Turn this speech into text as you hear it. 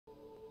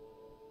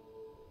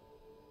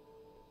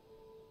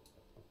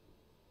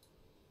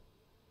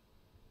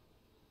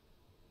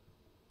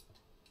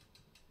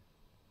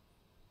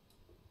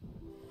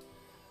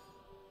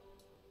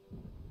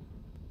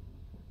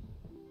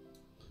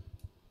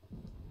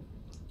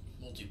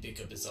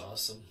Multi-pickup is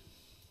awesome.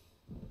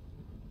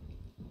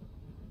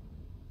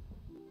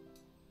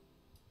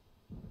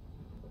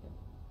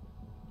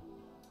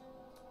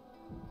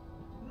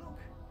 Look,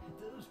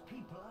 those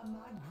people are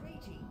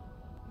migrating.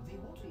 They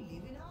want to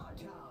live in our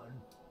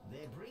town.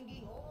 They're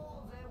bringing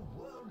all their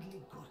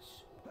worldly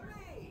goods.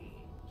 Hooray!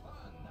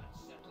 Turn that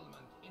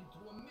settlement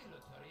into a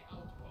military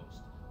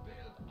outpost.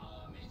 Build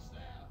armies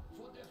there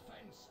for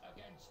defense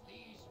against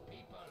these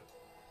people.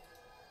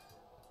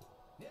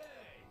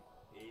 Hey,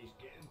 he's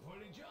getting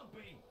pretty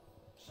jumpy.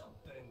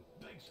 Something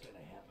big's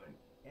gonna happen.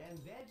 And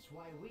that's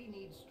why we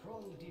need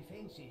strong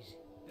defenses.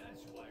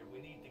 That's why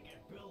we need to get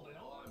building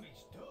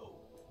armies too.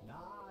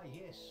 Ah,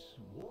 yes,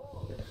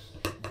 walls.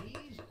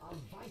 These are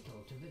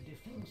vital to the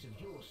defense of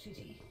your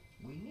city.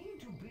 We need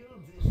to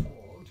build this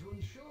wall to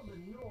ensure the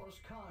Norse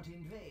can't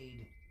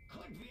invade.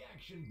 Click the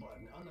action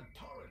button on the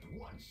turret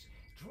once.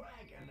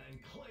 Drag and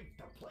then click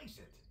to place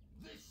it.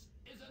 This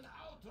is an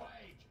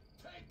outrage.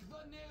 Take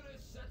the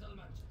nearest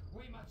settlement.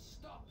 We must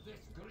stop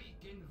this Greek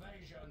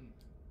invasion.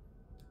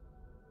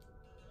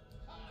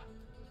 Ha!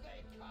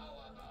 They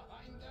cower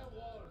behind their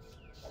walls.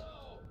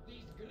 So,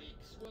 these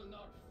Greeks will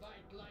not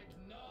fight like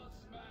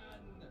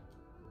Norsemen.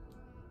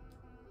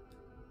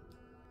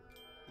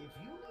 If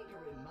you need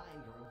a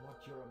reminder of what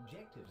your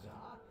objectives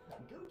are,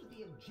 go to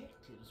the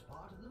objectives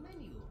part of the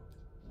menu.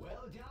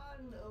 Well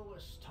done, oh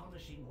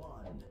astonishing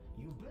one.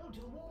 You built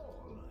a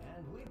wall,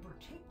 and we're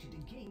protected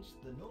against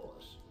the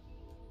Norse.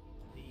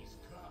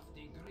 These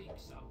crafty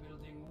Greeks are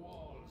building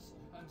walls,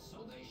 and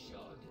so they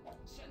should.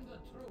 Send a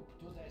troop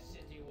to their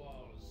city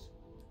walls.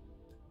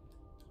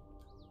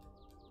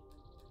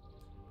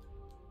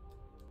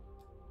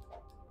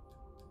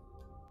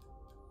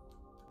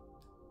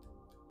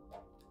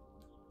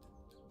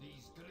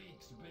 These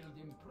Greeks build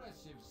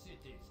impressive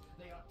cities.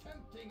 They are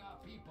tempting our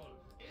people.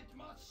 It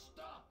must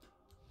stop.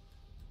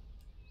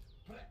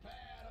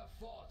 Prepare a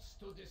force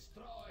to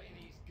destroy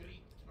these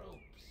Greek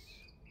troops.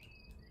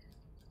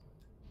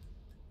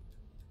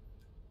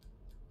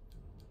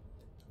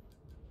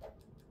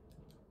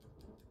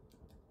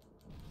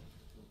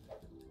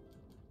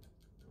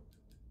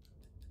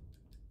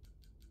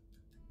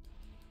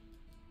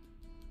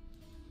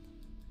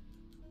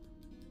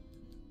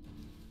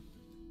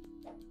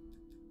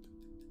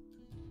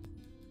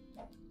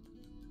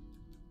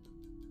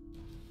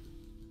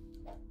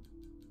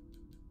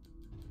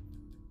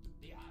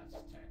 The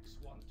Aztecs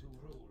want to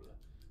rule.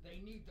 They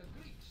need the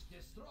Greeks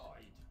destroyed.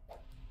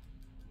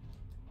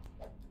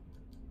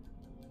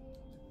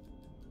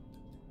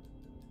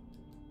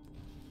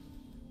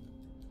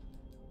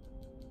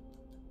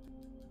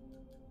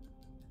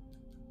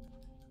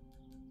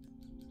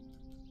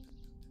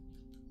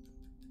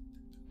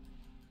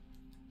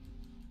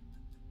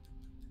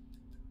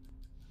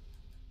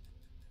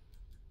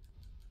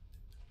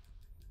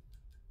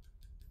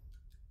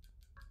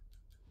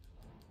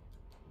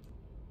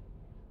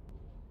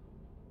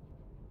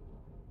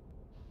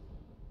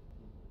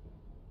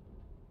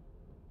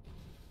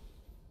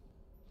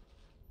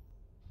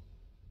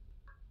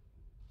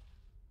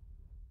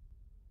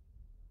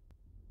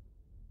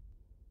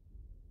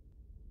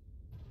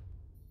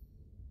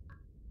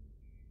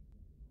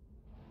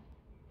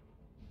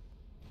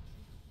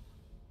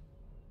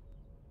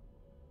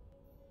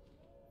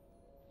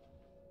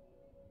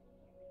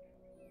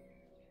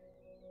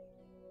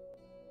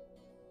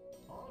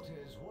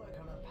 Altars work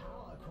on a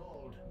power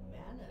called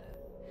mana.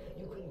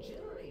 You can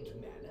generate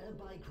mana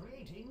by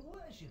creating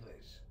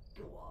worshippers.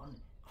 Go on,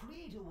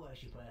 create a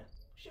worshipper.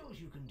 Show us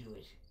you can do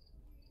it.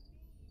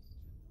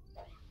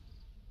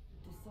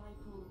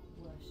 Disciple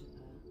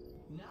worshipper.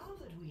 Now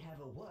that we have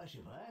a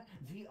worshipper,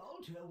 the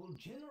altar will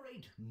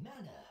generate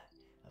mana.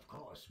 Of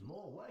course,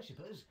 more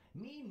worshippers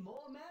mean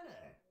more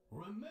mana.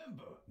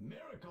 Remember,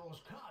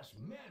 miracles cost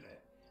mana,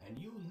 and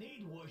you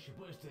need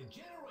worshippers to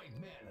generate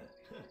mana.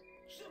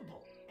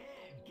 Simple.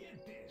 And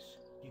get this,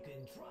 you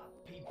can drop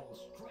people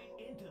straight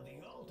into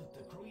the altar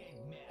to create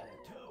mana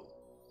too.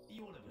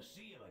 You won't ever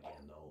see them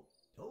again though.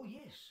 Oh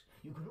yes,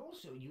 you can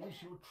also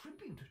use your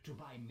tribute to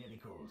buy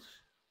miracles.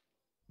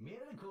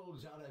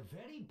 Miracles are a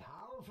very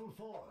powerful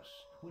force,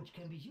 which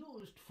can be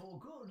used for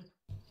good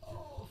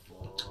or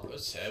for...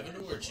 Let's have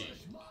an orgy.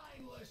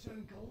 Mindless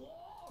and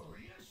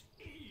glorious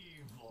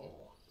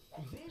evil.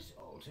 This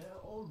altar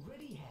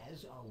already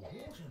has a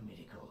water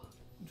miracle.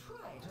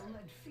 Try it on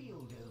that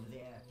field over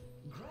there.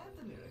 Grab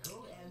the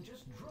miracle and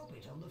just drop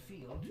it on the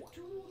field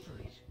to water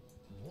it.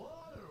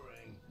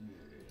 Watering?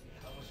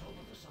 I was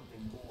hoping for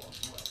something more,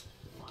 well,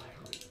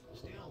 fiery.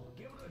 Still,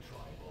 give it a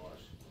try,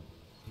 boss.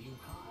 You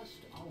cast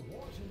a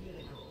water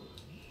miracle.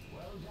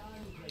 Well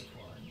done, great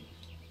one.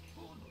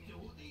 Who do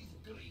these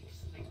Greeks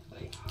think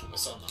they are? I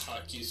saw on the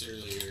hotkeys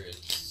earlier,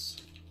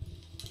 it's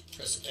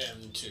press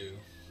M to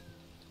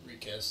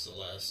recast the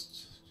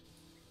last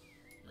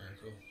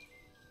miracle.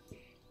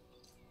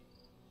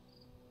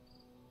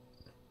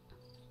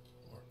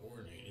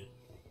 Or needed.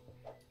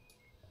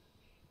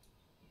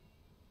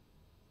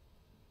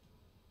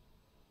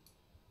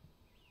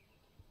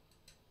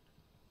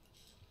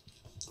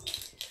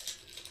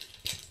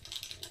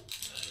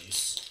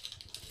 Nice.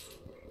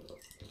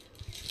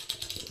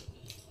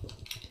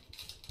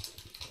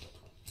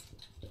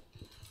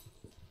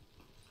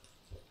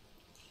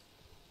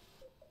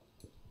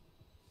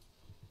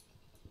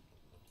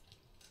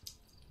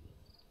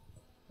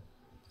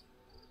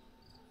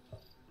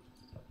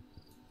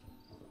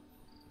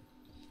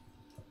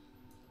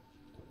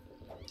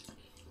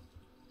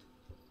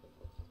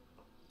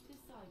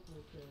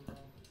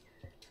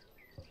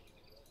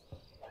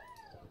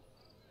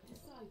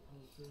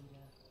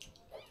 breeder.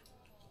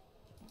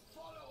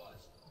 Follow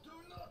us. Do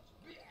not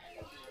be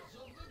envious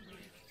of the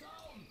Greek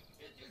town.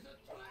 It is a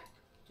trick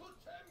to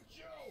tempt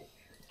you.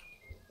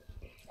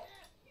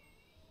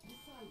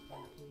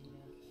 Disciple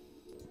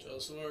breeder. Tell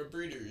us about our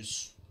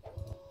breeders.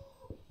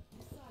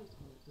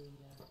 Disciple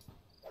breeder.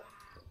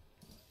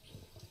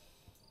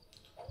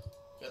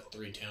 Got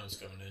 3 towns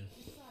coming in.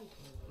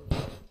 Disciple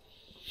breeder.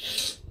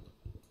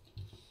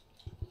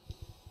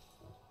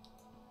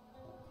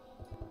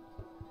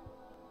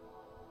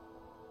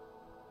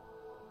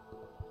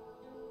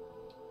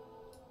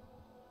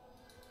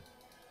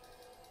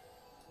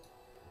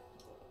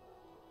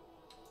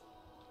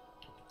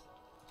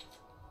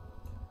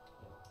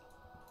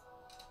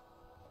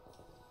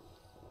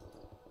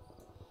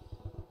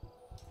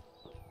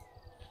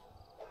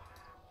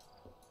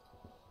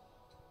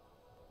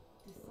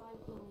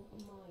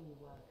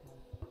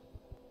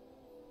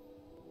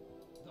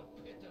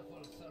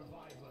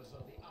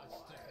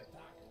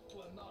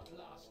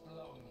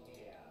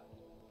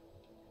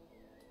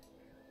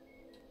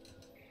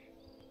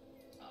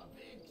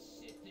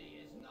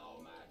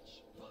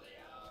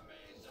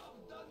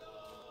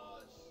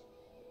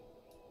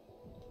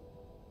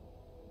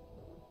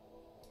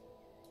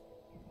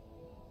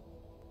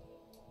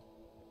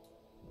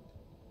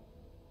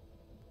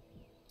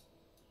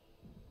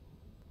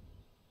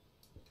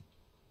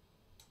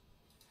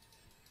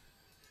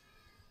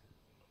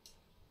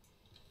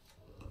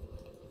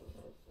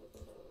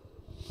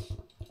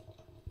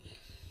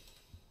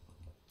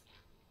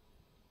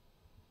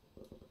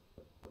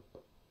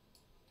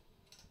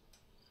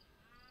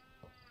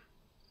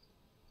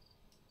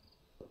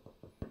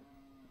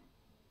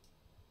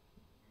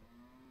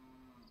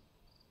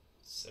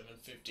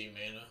 750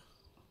 mana.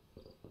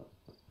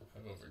 I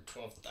have over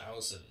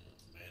 12,000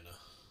 mana.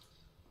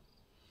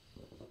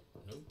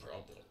 No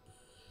problem.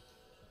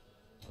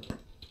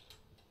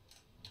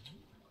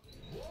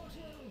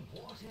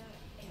 Water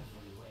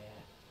everywhere.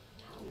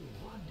 How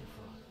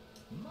wonderful.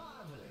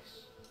 Marvelous.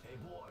 Hey,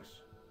 boys.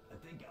 I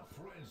think our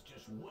friend's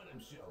just wet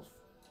himself.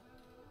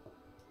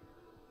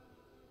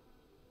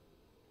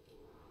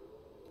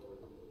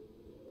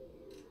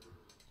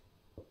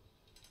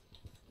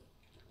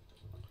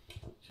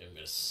 Okay, I'm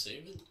gonna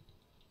save it.